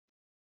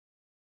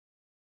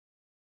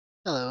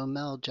Hello,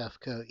 Mel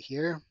Jeffcoat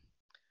here.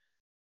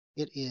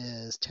 It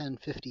is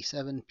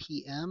 10:57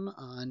 p.m.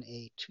 on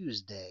a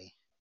Tuesday,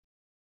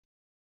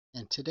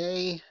 and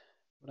today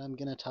what I'm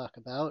going to talk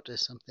about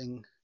is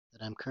something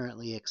that I'm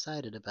currently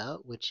excited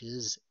about, which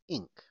is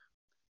ink.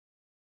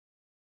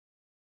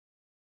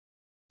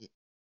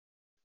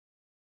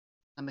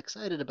 I'm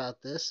excited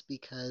about this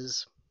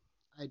because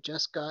I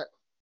just got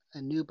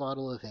a new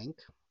bottle of ink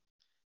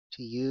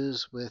to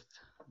use with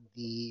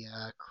the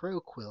crow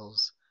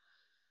quills,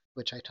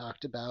 which I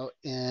talked about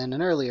in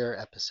an earlier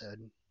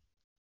episode.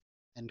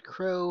 And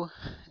crow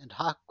and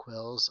hawk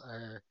quills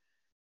are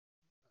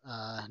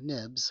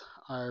nibs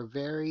are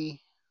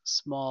very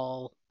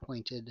small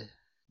pointed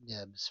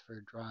nibs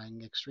for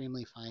drawing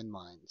extremely fine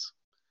lines.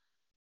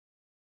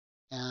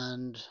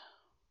 And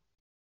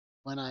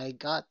when I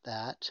got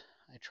that,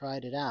 I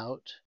tried it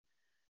out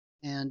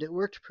and it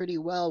worked pretty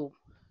well.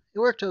 It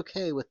worked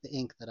okay with the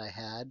ink that I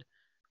had,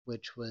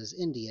 which was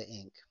India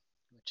ink,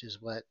 which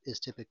is what is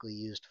typically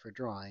used for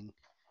drawing if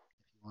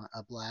you want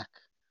a black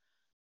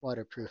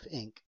waterproof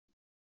ink.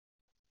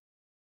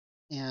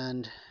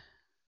 And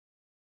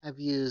I've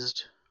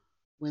used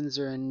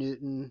Winsor and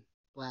Newton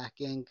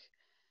black ink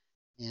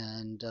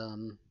and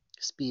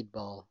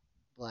Speedball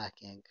black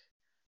ink.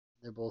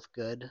 They're both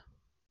good.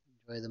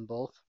 Enjoy them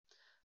both.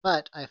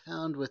 But I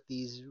found with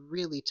these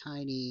really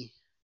tiny,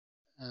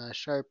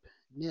 sharp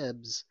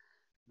nibs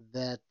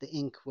that the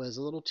ink was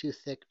a little too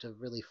thick to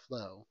really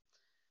flow.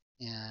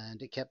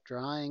 And it kept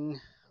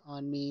drying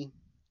on me,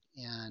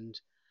 and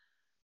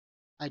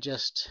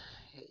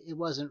it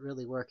wasn't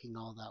really working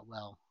all that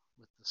well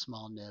with the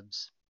small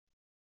nibs.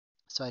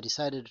 So I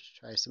decided to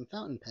try some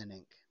fountain pen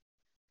ink,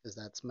 because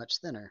that's much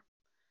thinner.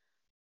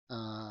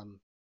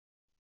 Um,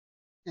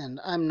 and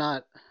I'm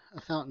not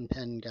a fountain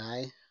pen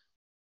guy,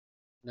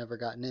 never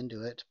gotten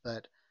into it,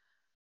 but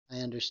I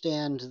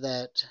understand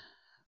that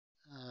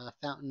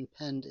fountain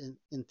pen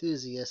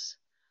enthusiasts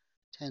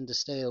tend to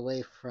stay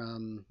away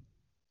from,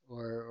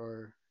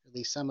 or at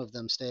least some of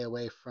them stay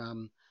away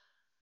from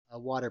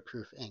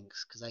waterproof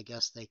inks because I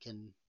guess the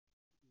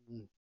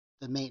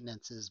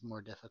maintenance is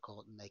more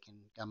difficult and they can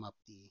gum up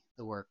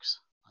the works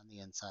on the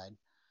inside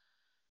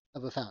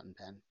of a fountain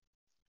pen.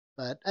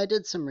 But I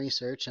did some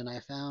research and I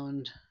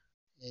found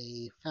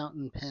a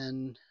fountain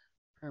pen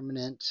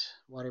permanent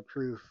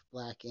waterproof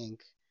black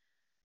ink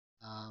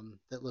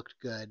that looked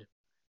good,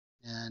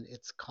 and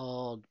it's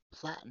called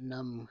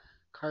Platinum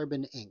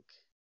Carbon Ink.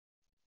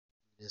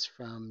 It is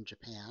from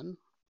Japan,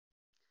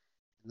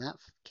 and that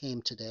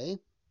came today.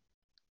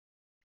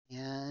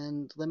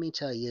 And let me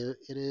tell you,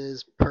 it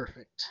is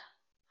perfect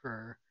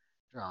for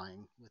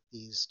drawing with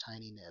these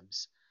tiny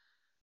nibs.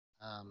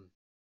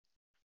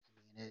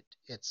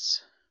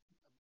 It's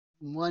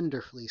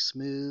wonderfully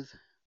smooth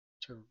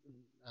to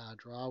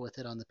draw with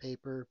it on the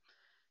paper.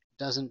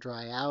 It doesn't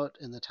dry out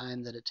in the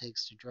time that it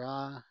takes to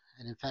draw,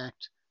 and in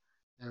fact,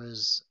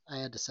 I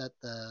had to set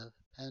the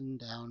pen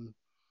down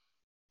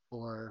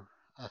for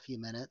a few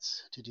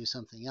minutes to do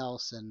something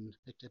else and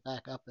picked it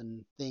back up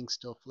and things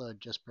still flowed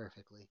just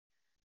perfectly.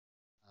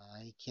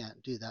 You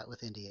can't do that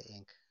with India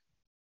ink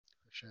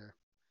for sure.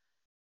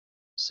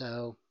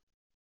 So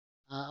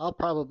I'll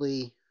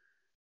probably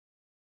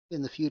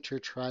in the future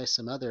try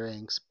some other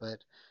inks,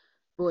 but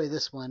boy,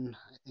 this one,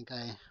 I think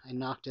I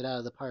knocked it out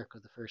of the park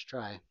with the first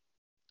try.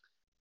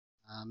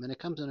 And it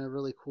comes in a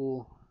really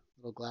cool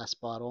little glass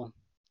bottle.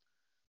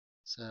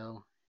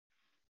 So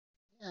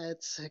yeah,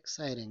 it's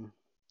exciting.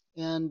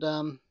 And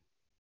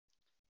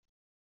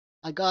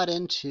I got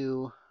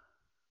into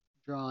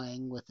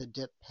drawing with a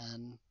dip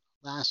pen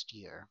last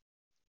year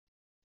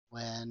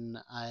when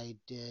I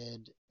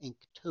did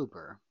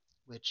Inktober,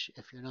 which,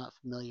 if you're not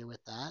familiar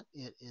with that,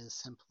 it is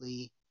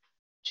simply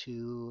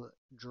to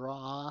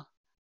draw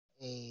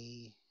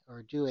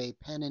or do a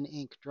pen and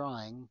ink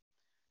drawing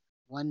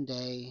one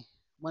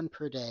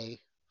per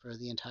day for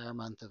the entire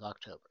month of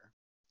October.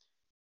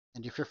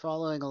 And if you're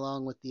following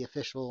along with the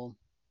official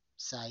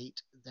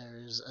site,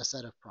 there's a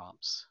set of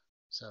prompts,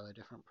 so a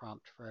different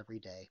prompt for every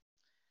day.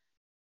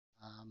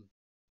 Um,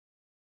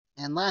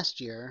 and last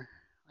year,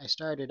 I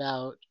started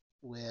out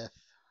with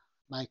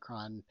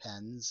micron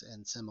pens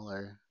and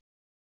similar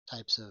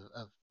types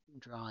of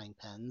drawing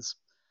pens,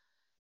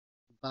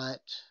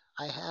 but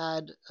I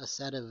had a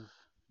set of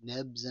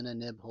nibs and a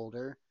nib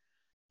holder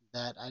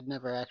that I'd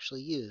never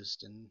actually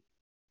used, and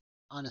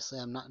honestly,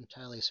 I'm not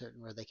entirely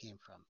certain where they came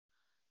from.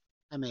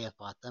 I may have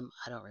bought them,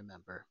 I don't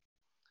remember.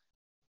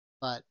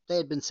 But they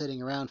had been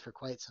sitting around for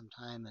quite some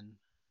time, and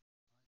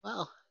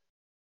well,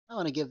 I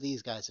want to give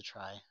these guys a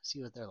try,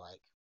 see what they're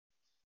like.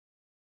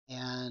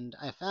 And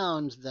I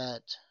found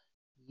that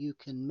you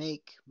can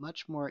make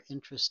much more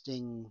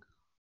interesting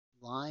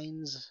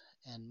lines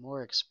and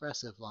more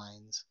expressive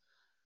lines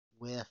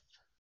with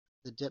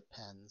the dip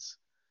pens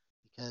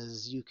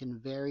because you can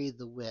vary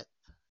the width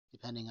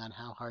depending on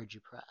how hard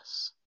you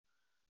press.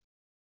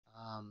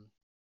 Um,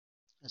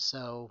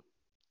 so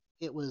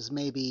it was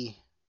maybe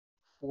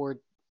 4 or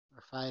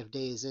 5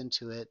 days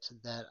into it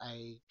that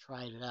I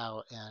tried it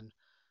out, and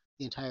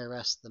the entire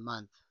rest of the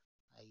month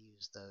I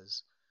used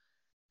those.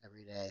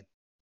 every day.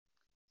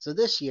 So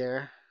this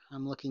year,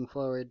 I'm looking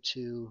forward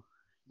to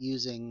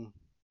using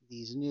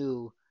these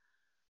new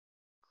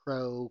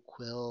crow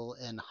quill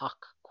and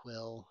hawk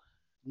quill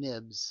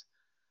nibs,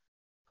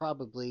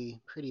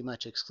 probably pretty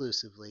much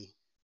exclusively.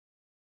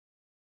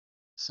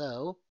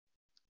 So,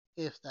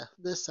 if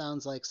this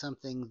sounds like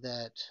something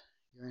that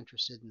you're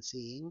interested in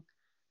seeing,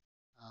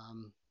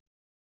 um,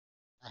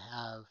 I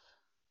have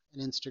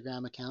an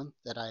Instagram account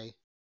that I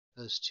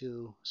post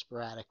to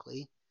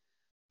sporadically,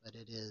 but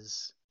it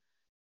is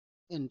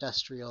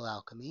Industrial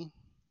Alchemy,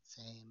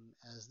 same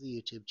as the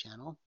YouTube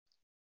channel,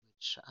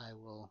 which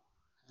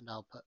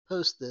I'll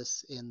post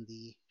this in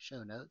the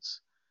show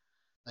notes.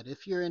 But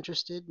if you're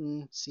interested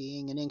in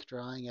seeing an ink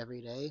drawing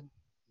every day, you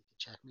can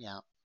check me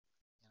out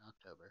in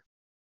October.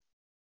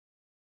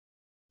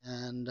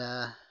 And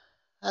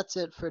that's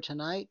it for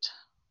tonight.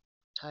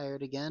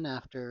 Tired again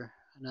after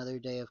another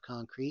day of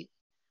concrete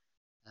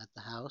at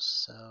the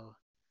house,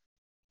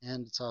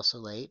 and it's also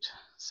late,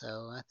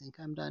 so I think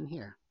I'm done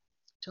here.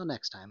 Till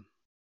next time.